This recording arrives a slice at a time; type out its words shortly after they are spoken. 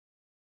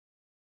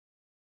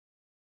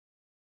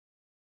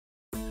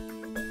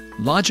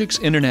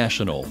Lawgix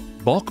International,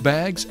 bulk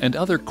bags and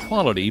other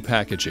quality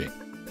packaging.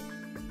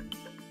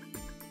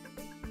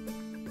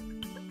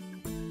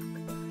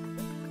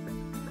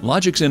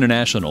 Lawgix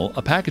International,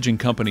 a packaging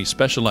company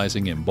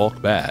specializing in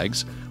bulk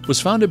bags,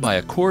 was founded by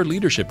a core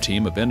leadership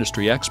team of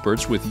industry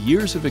experts with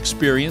years of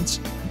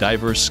experience,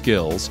 diverse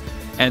skills,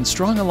 and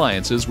strong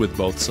alliances with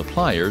both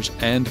suppliers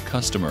and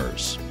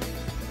customers.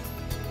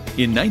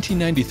 In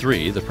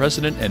 1993, the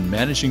president and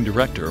managing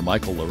director,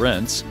 Michael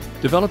Lawrence,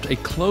 developed a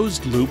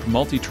closed-loop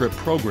multi-trip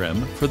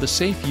program for the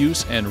safe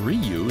use and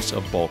reuse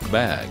of bulk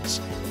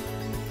bags.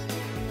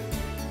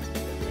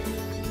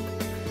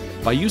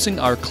 By using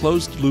our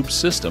closed-loop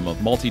system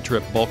of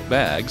multi-trip bulk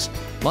bags,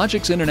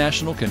 Lawgix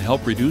International can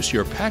help reduce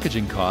your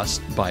packaging costs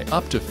by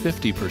up to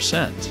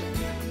 50%.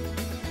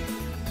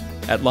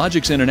 At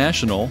Lawgix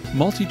International,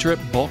 multi-trip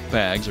bulk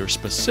bags are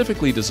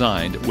specifically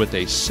designed with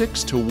a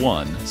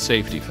 6-to-1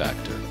 safety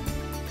factor.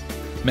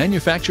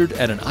 Manufactured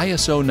at an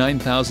ISO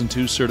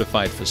 9002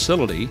 certified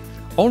facility,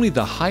 only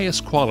the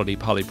highest quality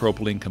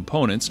polypropylene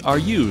components are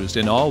used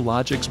in all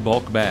Lawgix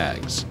bulk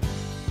bags.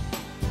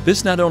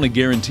 This not only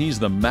guarantees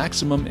the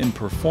maximum in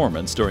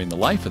performance during the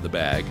life of the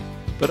bag,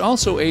 but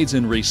also aids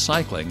in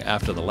recycling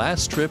after the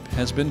last trip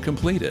has been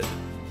completed.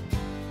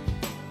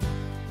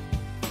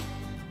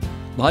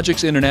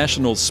 Lawgix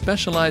International's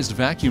specialized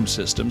vacuum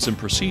systems and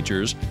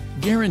procedures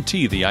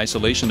guarantee the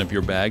isolation of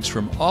your bags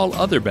from all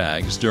other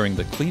bags during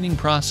the cleaning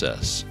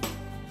process.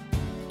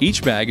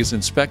 Each bag is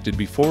inspected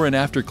before and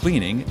after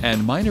cleaning,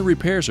 and minor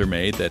repairs are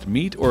made that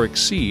meet or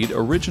exceed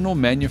original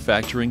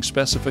manufacturing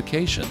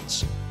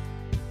specifications.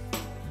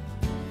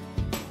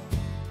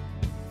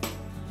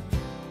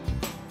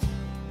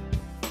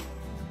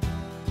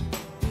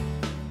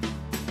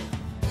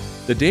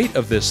 The date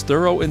of this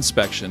thorough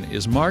inspection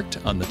is marked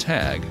on the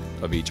tag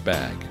of each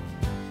bag.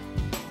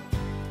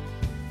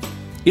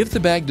 If the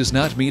bag does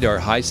not meet our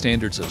high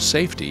standards of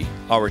safety,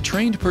 our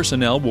trained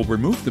personnel will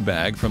remove the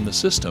bag from the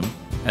system,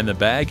 and the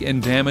bag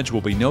and damage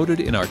will be noted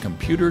in our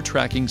computer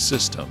tracking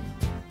system.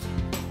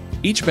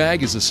 Each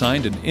bag is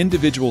assigned an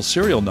individual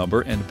serial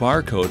number and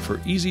barcode for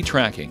easy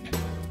tracking,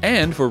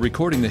 and for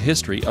recording the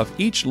history of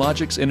each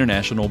Lawgix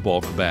International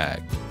bulk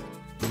bag.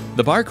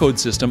 The barcode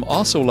system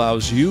also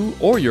allows you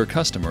or your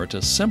customer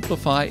to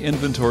simplify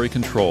inventory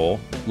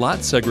control,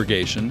 lot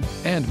segregation,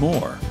 and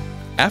more.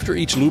 After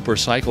each loop or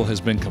cycle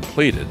has been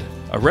completed,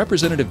 a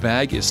representative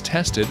bag is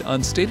tested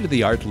on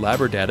state-of-the-art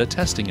LabRadata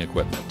testing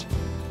equipment.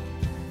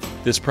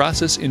 This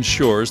process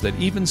ensures that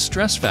even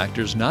stress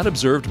factors not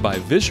observed by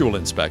visual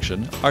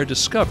inspection are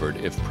discovered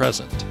if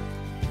present.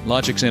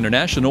 Lawgix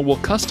International will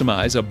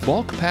customize a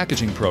bulk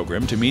packaging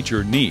program to meet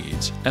your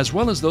needs, as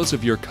well as those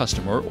of your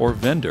customer or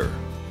vendor.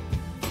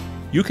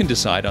 You can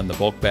decide on the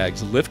bulk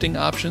bag's lifting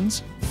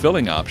options,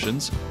 filling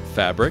options,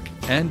 fabric,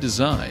 and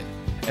design,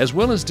 as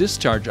well as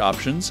discharge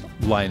options,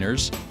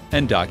 liners,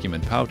 and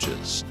document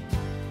pouches.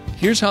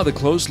 Here's how the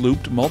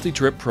closed-looped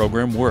multi-trip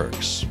program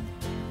works.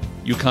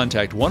 You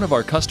contact one of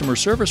our customer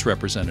service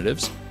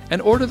representatives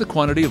and order the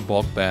quantity of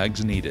bulk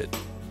bags needed.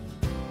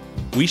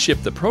 We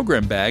ship the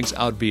program bags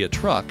out via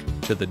truck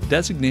to the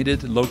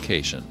designated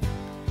location.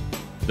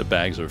 The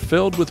bags are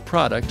filled with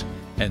product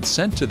and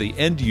sent to the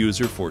end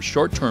user for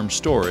short-term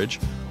storage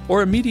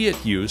or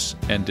immediate use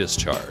and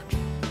discharge.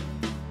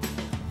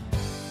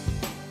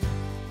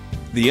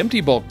 The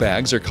empty bulk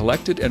bags are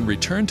collected and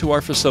returned to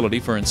our facility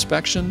for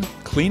inspection,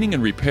 cleaning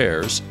and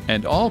repairs,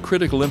 and all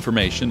critical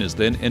information is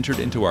then entered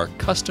into our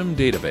custom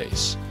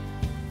database.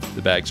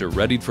 The bags are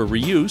ready for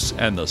reuse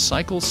and the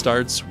cycle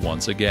starts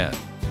once again.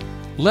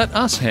 Let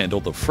us handle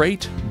the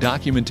freight,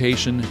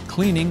 documentation,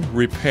 cleaning,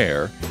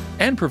 repair,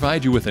 and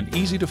provide you with an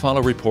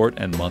easy-to-follow report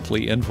and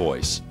monthly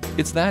invoice.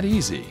 It's that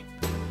easy.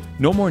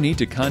 No more need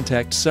to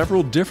contact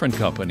several different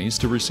companies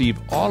to receive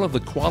all of the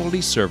quality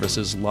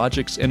services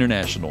Lawgix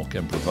International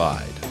can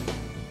provide.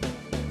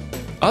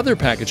 Other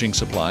packaging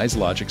supplies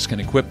Lawgix can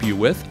equip you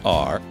with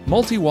are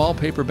Multiwall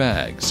Paper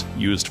Bags,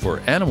 used for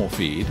animal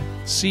feed,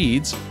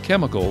 seeds,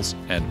 chemicals,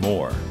 and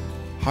more.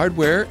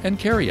 Hardware and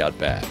carry-out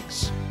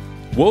bags.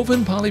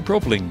 Woven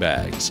polypropylene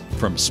bags,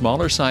 from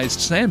smaller-sized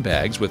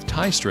sandbags with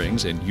tie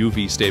strings and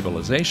UV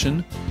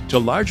stabilization to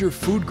larger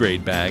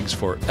food-grade bags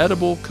for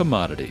edible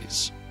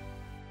commodities.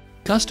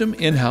 Custom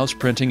in-house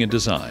printing and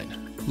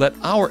design. Let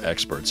our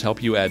experts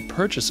help you add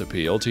purchase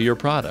appeal to your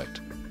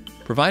product.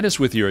 Provide us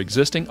with your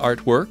existing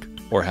artwork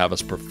or have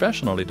us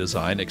professionally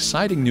design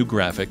exciting new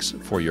graphics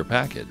for your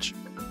package.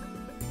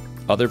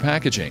 Other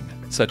packaging,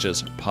 such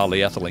as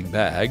polyethylene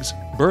bags,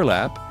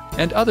 burlap,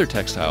 and other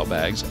textile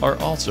bags are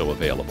also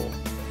available.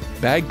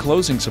 Bag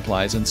closing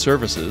supplies and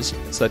services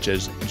such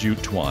as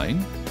Jute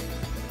Twine,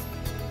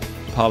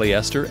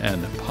 polyester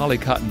and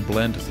polycotton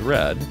blend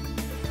thread,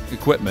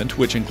 equipment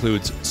which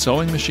includes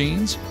sewing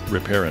machines,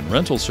 repair and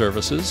rental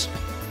services,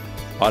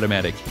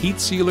 automatic heat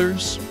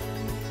sealers,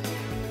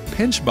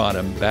 pinch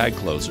bottom bag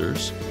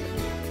closers,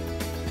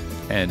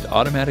 and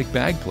automatic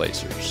bag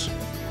placers,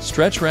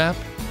 stretch wrap,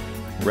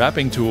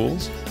 wrapping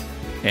tools,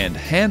 and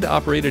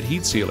hand-operated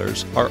heat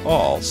sealers are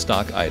all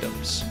stock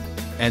items.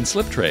 and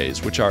slip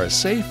trays, which are a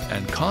safe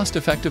and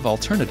cost-effective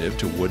alternative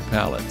to wood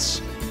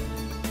pallets.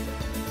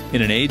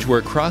 In an age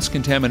where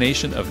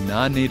cross-contamination of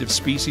non-native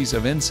species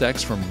of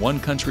insects from one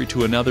country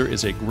to another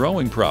is a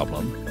growing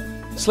problem,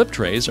 slip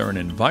trays are an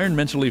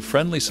environmentally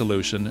friendly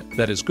solution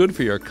that is good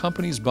for your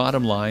company's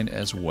bottom line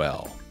as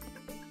well.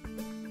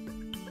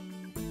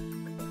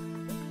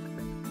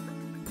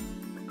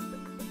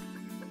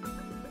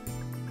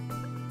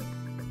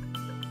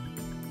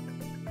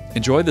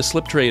 Enjoy the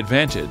slip tray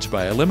advantage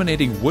by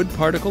eliminating wood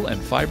particle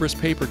and fibrous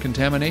paper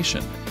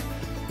contamination.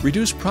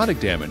 Reduce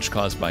product damage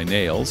caused by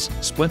nails,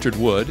 splintered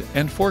wood,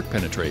 and fork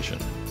penetration.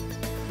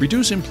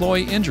 Reduce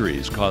employee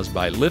injuries caused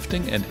by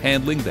lifting and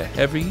handling the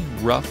heavy,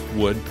 rough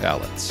wood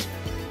pallets.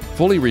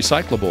 Fully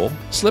recyclable,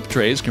 slip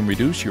trays can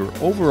reduce your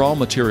overall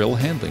material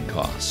handling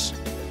costs.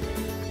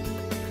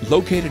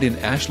 Located in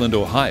Ashland,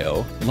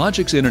 Ohio,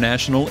 Lawgix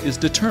International is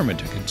determined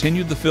to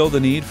continue to fill the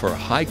need for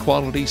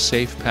high-quality,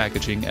 safe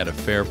packaging at a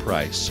fair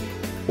price,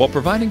 while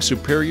providing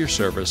superior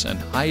service and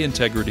high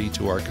integrity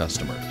to our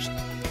customers.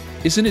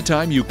 Isn't it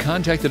time you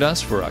contacted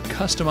us for a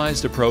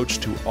customized approach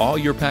to all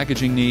your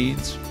packaging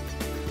needs?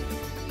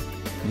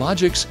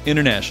 Lawgix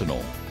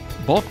International,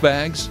 bulk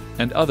bags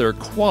and other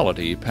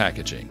quality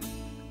packaging.